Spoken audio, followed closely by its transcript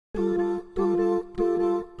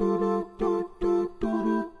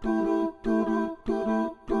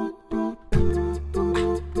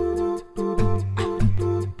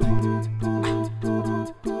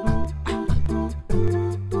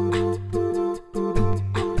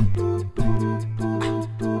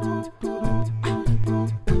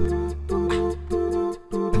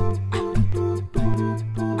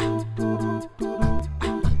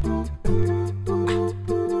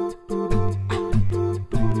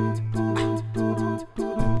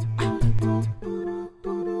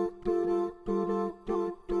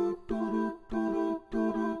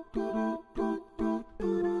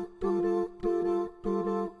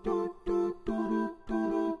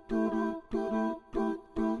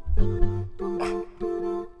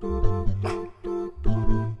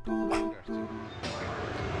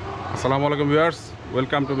As-Salamu-Alaikum viewers,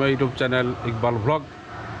 welcome to my YouTube channel Iqbal vlog.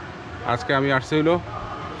 আজকে আমি আসছে হইলো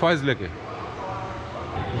ফয়েজ লেকে।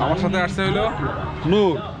 আমার সাথে আসছে হইলো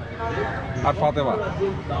নূর আর ফাতেমা।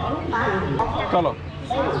 চলো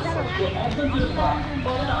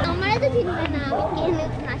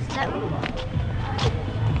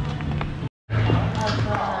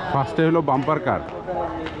ফার্স্টে হলো বাম্পার কার,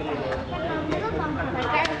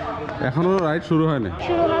 এখনো রাইড শুরু হয়নি,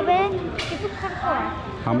 শুরু হবে কিছুক্ষণ পর।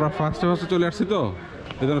 আমরা ফার্স্টে চলে আসছি তো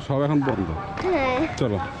এই জন্য সব এখন বন্ধ। হ্যাঁ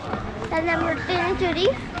চলো তাহলে আমরা ট্রেনে চড়ি।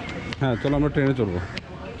 হ্যাঁ চলো আমরা ট্রেনে চড়বো।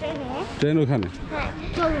 ট্রেন ওখানে। হ্যাঁ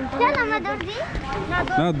চলুন, চল আমরা দৌড় দিই।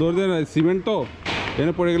 না দৌড় দিয়ে সিমেন্ট তো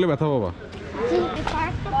এনে পড়ে গেলে ব্যথা পাবা।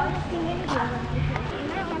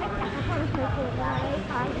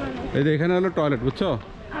 এই যে এখানে হলো টয়লেট, বুঝছো?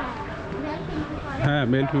 হ্যাঁ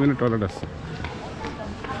মেল ফিমেল টয়লেট আছে।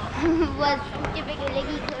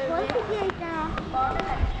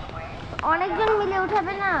 অনেকজন মিলে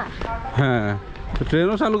উঠাবে না? হ্যাঁ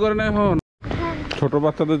ট্রেনও চালু করে না এখন ছোট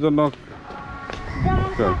বাচ্চাদের জন্য।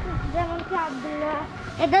 যেমন কি আব্দুল্লাহ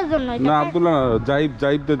এদের জন্য না, আব্দুল্লাহ না,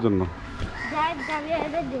 জাইবদের জন্য।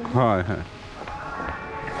 হ্যাঁ হ্যাঁ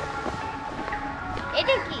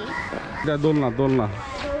এটা কি? এটা দোলনা।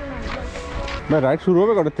 ভাই রাইড শুরু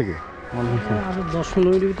হবে কটার থেকে? 10-15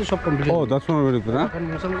 মিনিটের ভিতরে সব কমপ্লিট। ও 10-15 মিনিট না,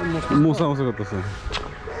 মোছা করতেছে।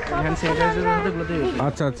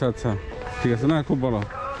 আচ্ছা আচ্ছা আচ্ছা ঠিক আছে, না খুব ভালো।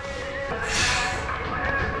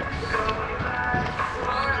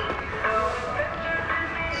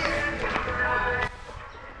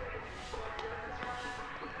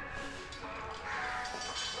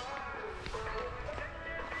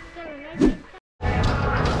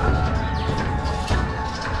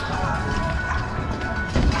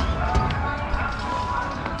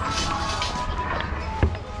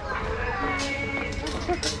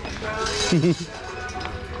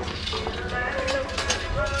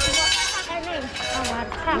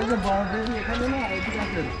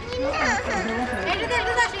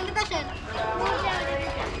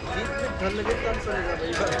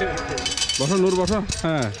 বসো নূর বসো।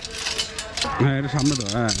 হ্যাঁ হ্যাঁ এটা সামনে তো।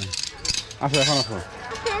 হ্যাঁ আসো এখন আসো।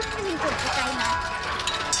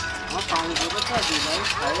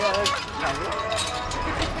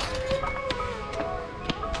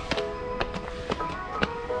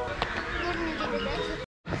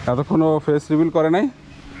 এতক্ষণ ফেস রিভিল করে নাই,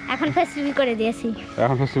 এখন ফেস রিভিল করে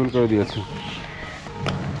দিয়েছি।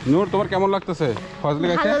 নূর তোমার কেমন লাগতেছে?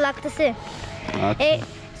 ভালো লাগতেছে। এই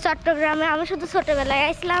চট্টগ্রামে আমি শুধু ছোটবেলায়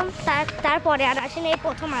আইছিলাম, তারপরে আর আসিনি, এই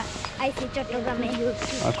প্রথম আইছি চট্টগ্রামে।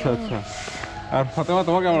 আচ্ছা আচ্ছা। আর ফাতেমা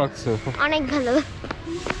তোমার কেমন লাগছে? অনেক ভালো।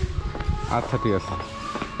 আচ্ছা ঠিক আছে,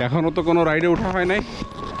 এখনও তো কোনো রাইডে ওঠা হয় নাই,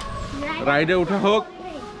 রাইডে ওঠা হোক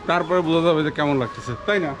তারপরে বোঝা যাবে যে কেমন লাগতেছে,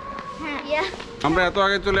 তাই না? আমরা এত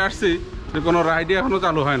আগে চলে আসছি যে কোনো রাইডে এখনো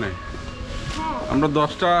চালু হয় নাই। আমরা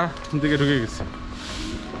 10টা দিকে ঢুকে গেছি।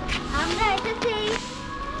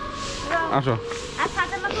 আসো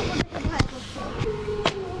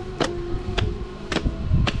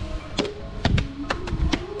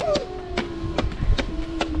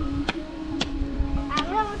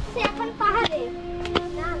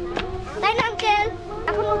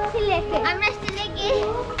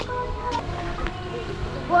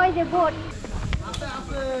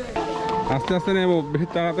আস্তে আস্তে নেবো, বেশি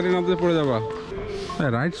তাড়াতাড়ি নামতে পড়ে যাবা।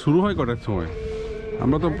 রাইড শুরু হয় কটার সময়?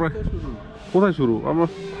 আমরা তো প্রায় কোথায় শুরু? আমরা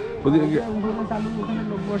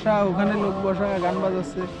ওখানে লোক বসা গান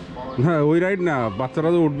বাজাচ্ছে। হ্যাঁ ওই রাইড না, বাচ্চারা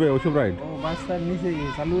তো উঠবে ওইসব রাইড। বাচ্চার নিচে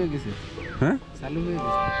চালু হয়ে গেছে। হ্যাঁ চালু হয়ে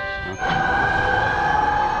গেছে।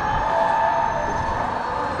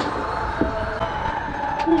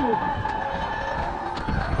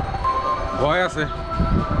 ভয় আছে,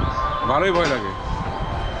 ভালোই ভয় লাগে।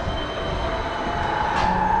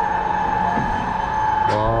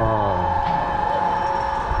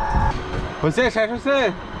 হয়েছে, শেষ হয়েছে।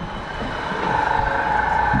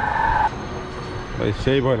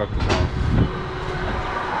 সেই ভয় লাগতেছে আমার।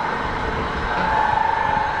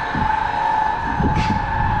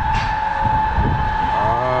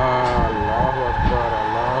 আল্লাহু আকবার,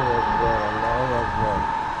 আল্লাহু আকবার, আল্লাহু আকবার।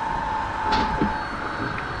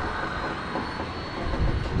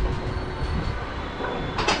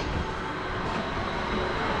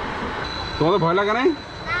 তোমাদের ভয় লাগে নাই?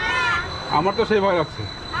 আমার তো সেই ভয় লাগছে।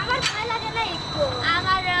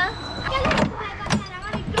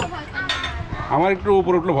 আমার একটু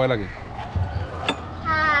উপরে উঠলে ভয় লাগে।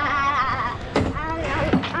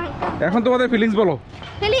 এখন তোমাদের ফিলিংস বলো।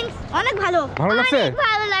 ফিলিংস অনেক ভালো। ভালো লাগছে?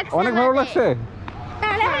 অনেক ভালো লাগছে।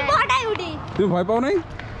 তাহলে আমি বড়াই উঠি। তুমি ভয় পাও নাই?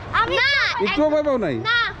 আমি না, একটুও ভয় পাও নাই?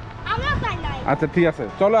 না, আমরা পাই নাই। আচ্ছা ঠিক আছে,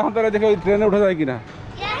 চলো এখন তাহলে দেখো ওই ট্রেনে উঠা যায় কিনা।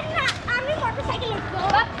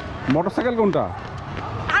 মোটরসাইকেল কোনটা?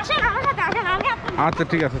 আসেন আমার সাথে আসেন, আমি আপনাকে আচ্ছা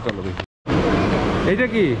ঠিক আছে চলো দেখি। এইটা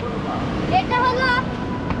কি? এটা হলো,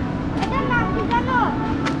 এটার নাম কি জানো?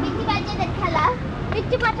 পিচ্চি বাচ্চাদের খেলা।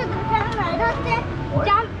 পিচ্চি বাচ্চাদের খেলা না, এটা হচ্ছে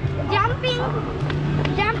jumping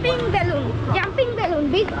balloon,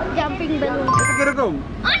 big jumping balloon. এটা কিরকম?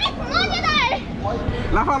 অনেক মজাদার।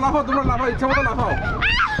 লাফাও লাফাও, তোমরা লাফাও, ইচ্ছা মতো লাফাও।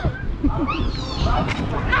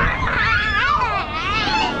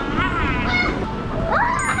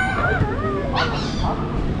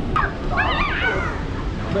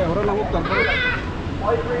 ওরা নামুক তারপরে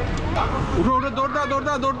উঠো উঠো, দৌড় দাও দৌড়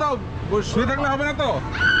দাও দৌড় দাও। শুয়ে থাকলে হবে না তো।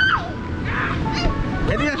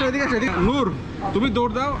 এদিকে আসো এদিকে আসো এদিকে। নূর তুমি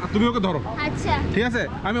দৌড় দাও আর তুমি ওকে ধরো, আচ্ছা ঠিক আছে?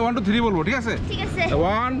 আমি 1 2 3 বলবো, ঠিক আছে? ঠিক আছে।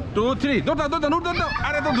 1 2 3 দৌড় দাও দৌড় দাও, নূর দৌড় দাও।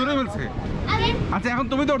 আরে তো ধরে ফেলছে। আচ্ছা এখন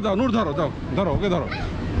তুমি দৌড় দাও, নূর ধরো, দাও ধরো ওকে ধরো।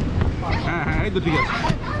 হ্যাঁ হ্যাঁ এই তো ঠিক আছে।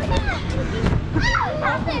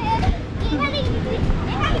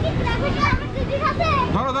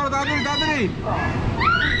 ধরো ধরো তাড়াতাড়ি তাড়াতাড়ি।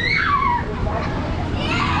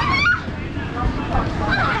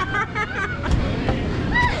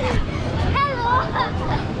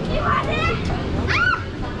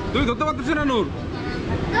 তুমি ধরতে পারতেছি না নূর।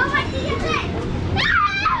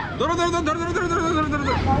 ধরো ধরো ধরো ধরো ধরো ধরো ধরো ধরো ধরো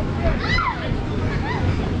ধরো।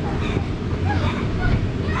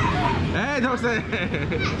 এই ধরছে।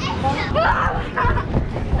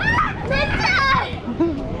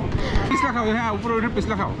 পিছলা খাও, হ্যাঁ উপরে উঠে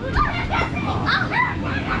পিছলা খাও।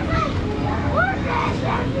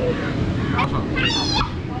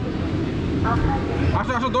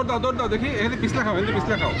 আসো আসো দৌড় দাও দেখি। এখানে পিছলা খাও, এখানে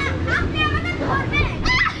পিছলা খাও।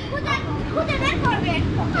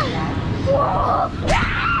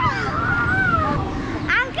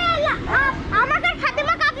 আমাদের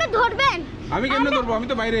ফাতেমাকে আপনি ধরবেন। আমি কেমনে ধরবো? আমি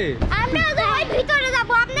তো বাইরে। আমরা ওই ভিতরে যাব,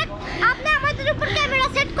 আপনি আমাদের উপর ক্যামেরা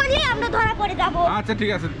সেট করলে আমরা ধরা পড়ে যাব। আচ্ছা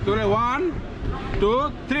ঠিক আছে, তোরে 1 2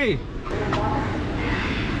 3।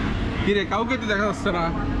 কি রে, কাউকে তো দেখা যাচ্ছে না।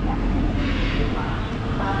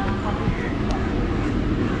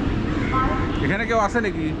 এখানে কেউ আছে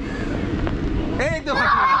নাকি? এই তো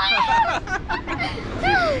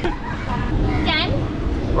কেন?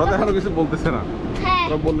 ওরা তো এখনো কিছু বলতেছে না। হ্যাঁ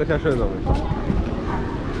ওরা বললে শেষ হয়ে যাবে।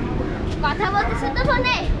 কথা বলতেছে তো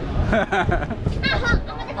ফোনে।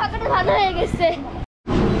 আমাদের কথাটা ভালো হয়ে গেছে।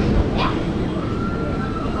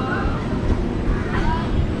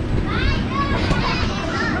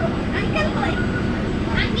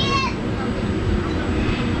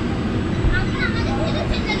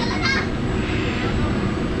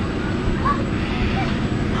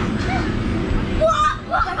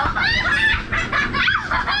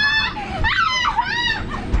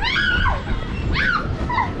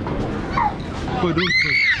 কই রুম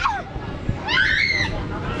কই?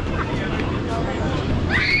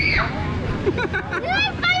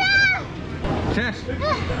 শেষ?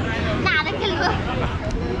 না আরে খেলবো।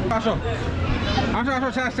 আসো আসো আসো,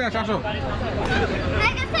 শেষ শেষ, আসো।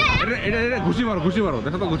 হয়ে গেছে। এটা ঘুষি মারো, ঘুষি মারো।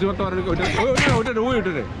 দেখো তো ঘুষি মারতে পারবে ওইটা, ওইটা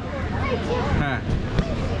ওইটা রে। হ্যাঁ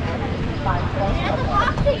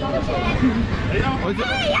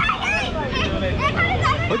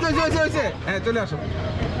হয়েছে। হ্যাঁ চলে আসো।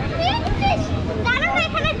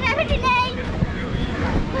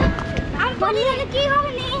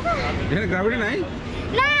 এখানে গ্রাভিটি নাই?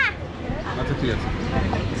 আচ্ছা ঠিক আছে।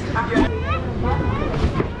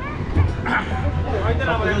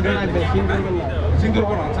 সিন্দুর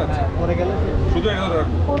করো। আচ্ছা আচ্ছা পরে গেলে শুধু এটা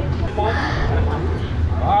রাখবো।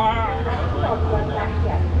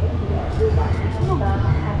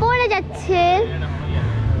 পড়ে যাচ্ছে।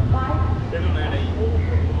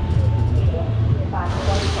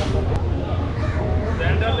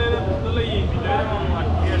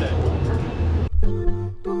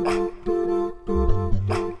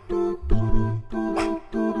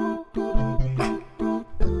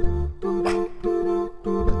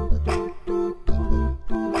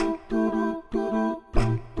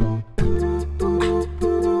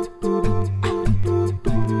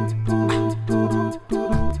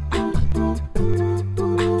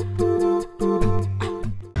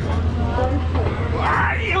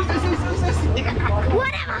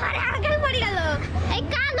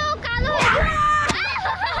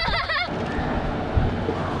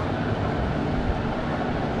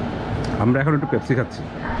 আমরা এখন একটু পেপসি খাচ্ছি,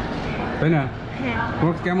 তাই না?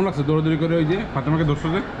 তোমার কেমন লাগছে দৌড়াদৌড়ি করে? ওই যে ফাতেমাকে ধরছো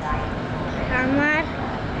যে? আমার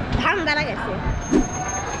ঠান্ডা লাগছে।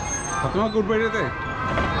 ফাতেমাকে উঠবে এটাতে?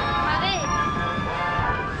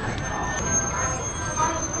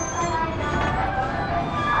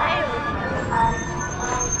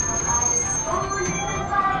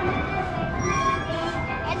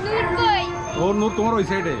 ও নূর তোমার ওই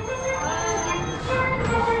সাইডে।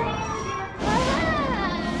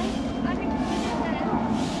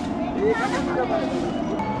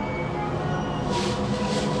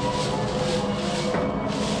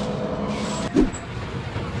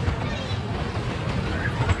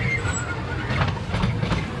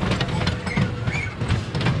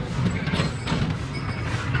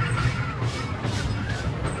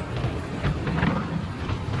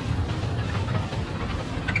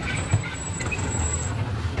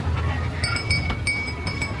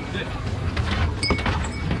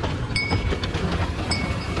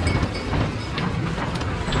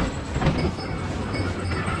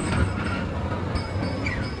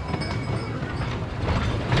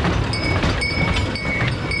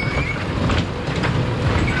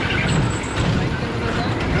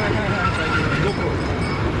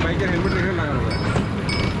 বাইকের হেলমেট এখানে লাগানো যায়।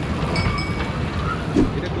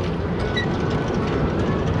 এটা তো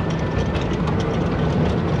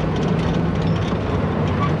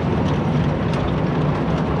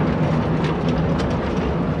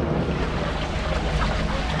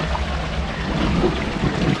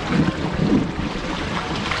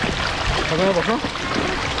প্রথমে বসো,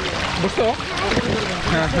 বুঝতো?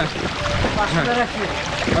 হ্যাঁ হ্যাঁ হ্যাঁ,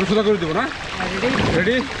 আমি সোজা করে দেবো না।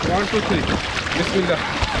 রেডি, 1 2 3, বিসমিল্লাহ।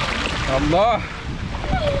 আল্লাহ,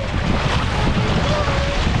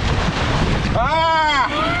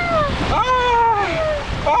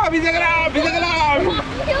 ভিজে গেলাম, ভিজে গেলাম।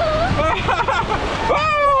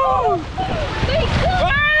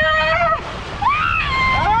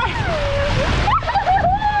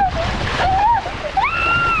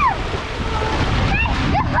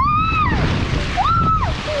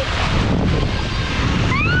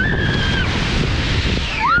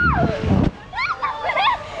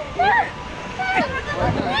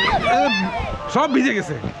 সব ভিজে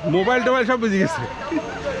গেছে, মোবাইল টোবাইল সব ভিজে গেছে।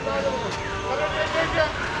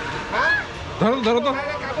 ধরো ধরো তো,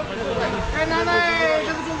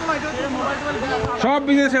 সব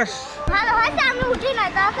ভিজে শেষ। ভালো হয়েছে আমি উঠি না।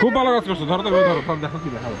 খুব ভালো কাজ করছো, ধরো তো, ধরো, ধরো, দেখো কি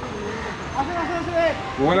দেখাবো।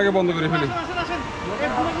 মোবাইল আগে বন্ধ করে ফেলি।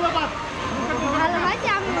 ভালো হয়েছে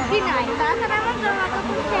আমি উঠি নাই, তাছাড়া আমার জামা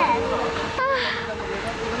কাপড় শেষ।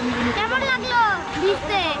 কেমন লাগলো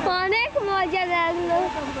ভিজতে? অনেক মজা লাগলো।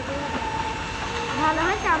 ভালো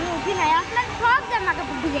হয়েছে আমি উঠি নাই, আপনার সব জামা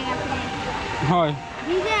কাপড় ভিজে গেছে। হয়,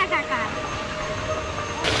 ভিজে একাকার।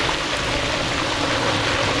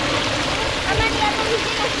 আমার জামা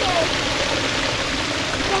ভিজে গেছে।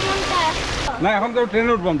 কেমনটা? না এখন তো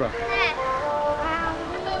ট্রেনে উঠবো আমরা। হ্যাঁ,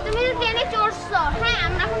 তুমি তো ট্রেনে চড়ছো। হ্যাঁ,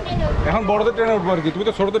 আমরা এখন ট্রেনে উঠবো। এখন বড়দের ট্রেনে উঠবো আর কি, তুমি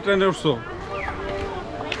তো ছোটদের ট্রেনে উঠছো।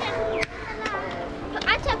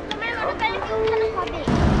 আচ্ছা, তোমার মনে কালে কি উঠানো হবে?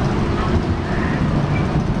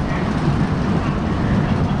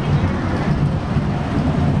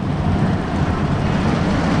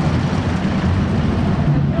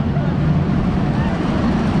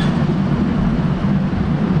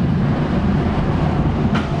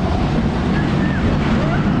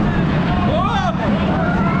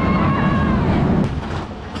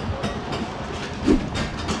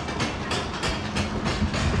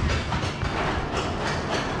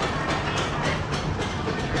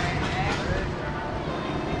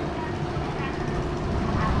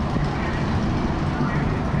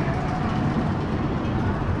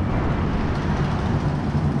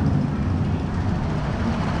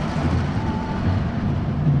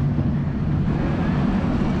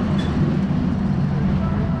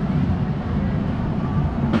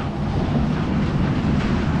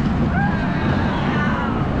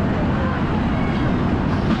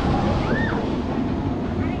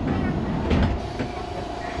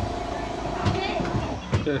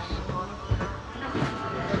 শেষ।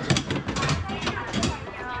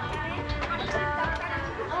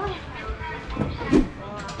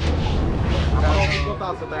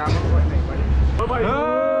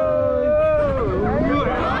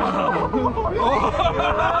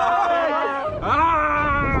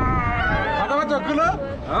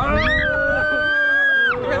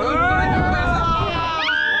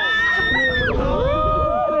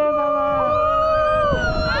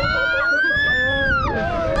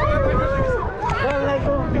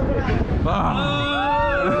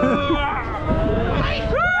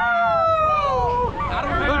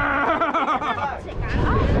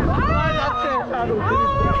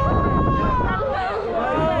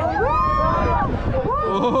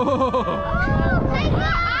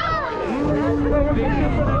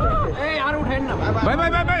 Bye bye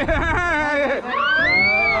bye bye.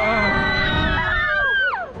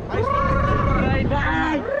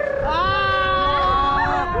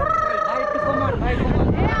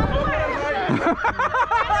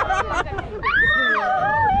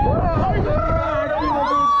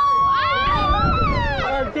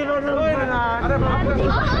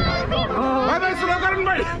 Bye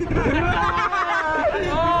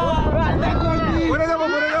পড়ে যাবো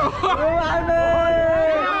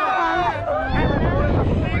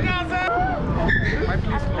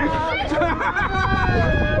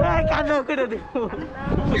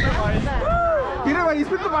কিরে ভাই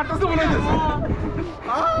স্পিড তো বাড়তেছে মনে হইতেছে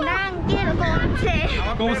না আঙ্কেল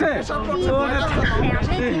কমছে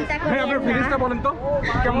ভাই আপনার ফিলিংসটা বলেন তো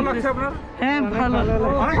কেমন লাগছে আপনার? হ্যাঁ ভালো।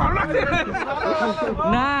 অনেক ভালো লাগছে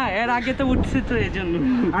না এর আগে তো উঠছে তো এই জন্য।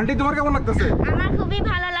 আন্টি তোমার কেমন লাগতেছে? আমার খুবই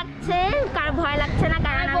ভালো লাগছে, কার ভয় লাগছে না,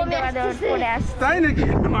 কারণ আমি দৌড়াদৌড়ি করে আসছি। তাই নাকি?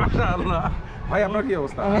 মাশাআল্লাহ। ভাই আপনার কি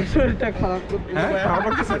অবস্থা? আমার শরীরটা খারাপ করতে। হ্যাঁ খারাপ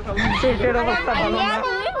লাগতেছে? পেটের অবস্থা ভালো না।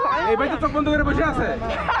 এই ভাই তো চোখ বন্ধ করে বসে আছে।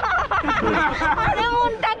 আরে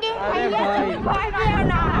মনটাকে ভয় পেও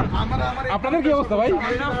না। আপনাদের কি অবস্থা ভাই?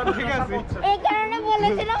 এই কারণে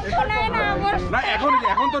বলেছিলাম শোনায় না আমার। না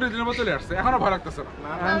এখন তো রিজনেবল চলে আসছে, এখনো ভয় লাগতেছে না।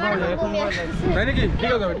 আমার ঘুম আসছে। তাই নাকি?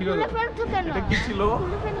 ঠিক আছে ভাই, ঠিক আছে। ফেলছো কেন? কি ছিল?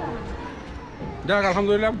 যাক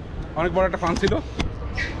আলহামদুলিল্লাহ অনেক বড় একটা ফান ছিল।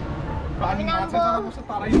 আমি নামবো।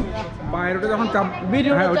 পায়ের ওটা যখন চাপ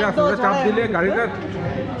হ্যাঁ ওটা আছে, ওটা চাপ দিলে গাড়িটা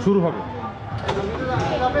শুরু হবে।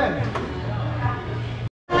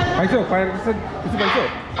 পাইছো পায়ের কাছে কিছু পাইছো?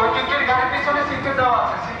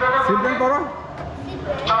 সিট বেল্ট করো।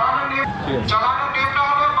 চালানো টিউবটা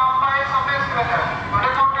হবে বাম পায়ের সামনে স্ক্র্যাচ হয় মানে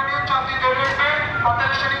কন্টিনিউ চাপ দিয়ে ধরে রাখবেন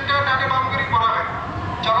হাতের শেডিংটা ডানে বাম করে করাবেন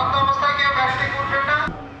চলন্ত অবস্থায় কেউ গাড়ি থেকে উঠবেন না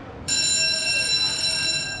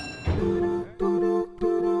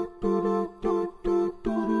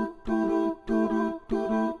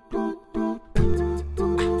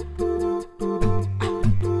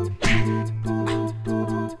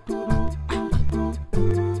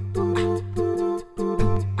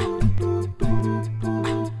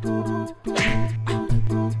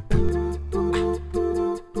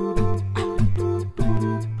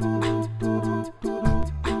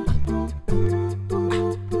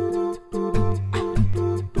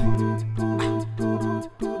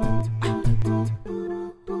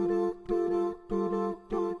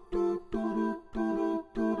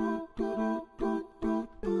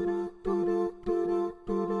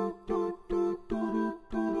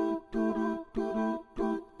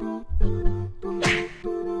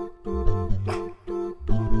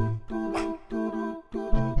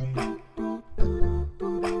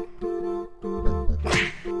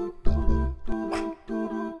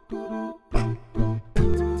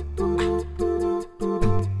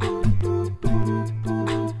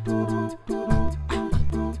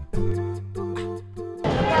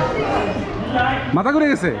মাথা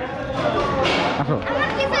ঘুরে গেছে। আসো আমার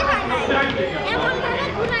কিছুই হয় নাই। এমন ভাবে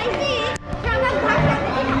ঘুরাইছি, সবার ভাষা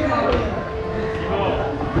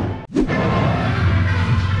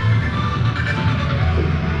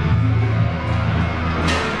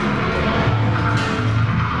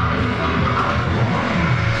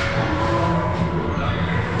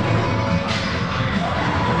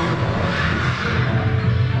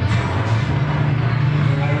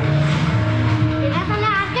এখানে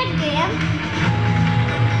আর্কেড গেম।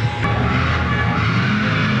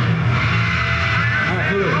 হ্যাঁ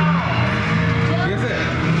শুরু। ঠিক আছে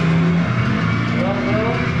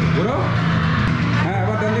ঘুরো। হ্যাঁ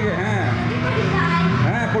আবার ডান দিকে। হ্যাঁ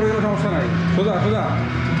হ্যাঁ পড়ে গেলে সমস্যা নাই, সোজা সোজা।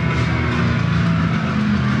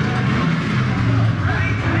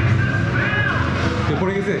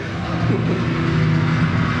 পড়ে গেছে।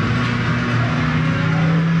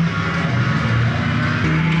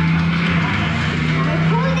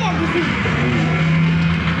 ফুল দিয়ে দিছি।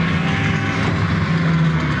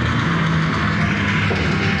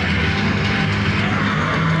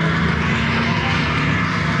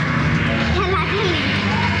 খেলা খেলি।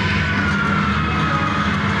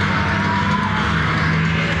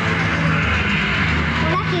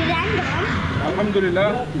 ওরা কি random? আলহামদুলিল্লাহ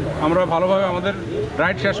আমরা ভালোভাবে আমাদের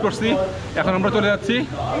রাইড শেষ করছি, এখন আমরা চলে যাচ্ছি।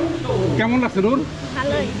 কেমন লাগছে নূর?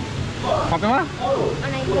 ভালোই। ফাতেমা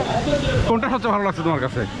অনেক। কোনটা সবচেয়ে ভালো লাগছে তোমার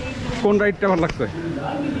কাছে? কোন রাইডটা ভালো লাগছে?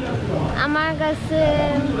 আমার কাছে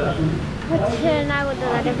হচ্ছে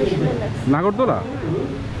নাগরদোলাটা বেশি ভালো লাগছে। নাগরদোলা?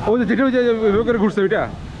 ওই যে যেটা ওই যে ওই করে ঘুরছে ওইটা,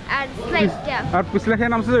 আর স্লাইডটা। আর পিছলা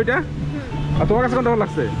খেয়ে নামছে ওইটা। আর তোমার কাছে কোনটা ভালো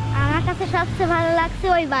লাগছে? আমার কাছে সবচেয়ে ভালো লাগছে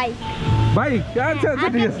ওই বাইক। বাইক? আচ্ছা আচ্ছা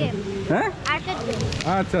ঠিক আছে। হ্যাঁ আর্কেড গেম।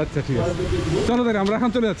 আচ্ছা আচ্ছা ঠিক আছে, চলো তাহলে আমরা এখন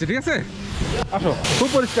চলে যাচ্ছি। ঠিক আছে আসো। খুব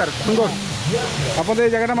পরিষ্কার সুন্দর আপনাদের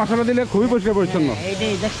এই জায়গাটা, মশলা দিলে খুবই পরিষ্কার পরিচ্ছন্ন।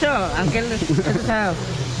 এইটাই দেখছো আঙ্কেল,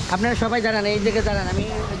 আপনারা সবাই জানান এই দিকে জানান, আমি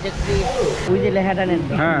দেখছি ওই যে লেখাটা নেন।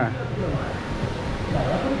 হ্যাঁ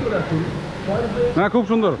হ্যাঁ খুব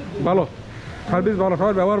সুন্দর, ভালো সার্ভিস, ভালো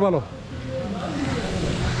সবার ব্যবহার ভালো।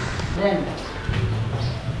 দেন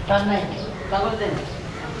কাজ নাই কাগজ দেন।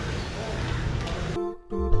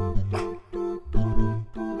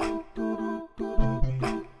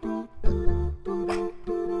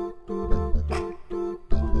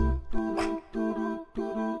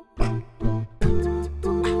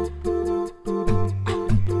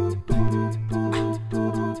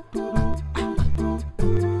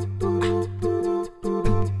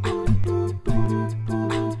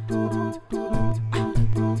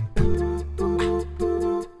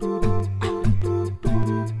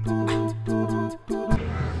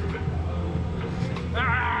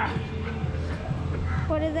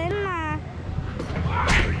 পড়ে যায় না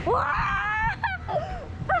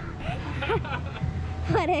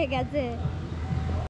পড়ে গেছে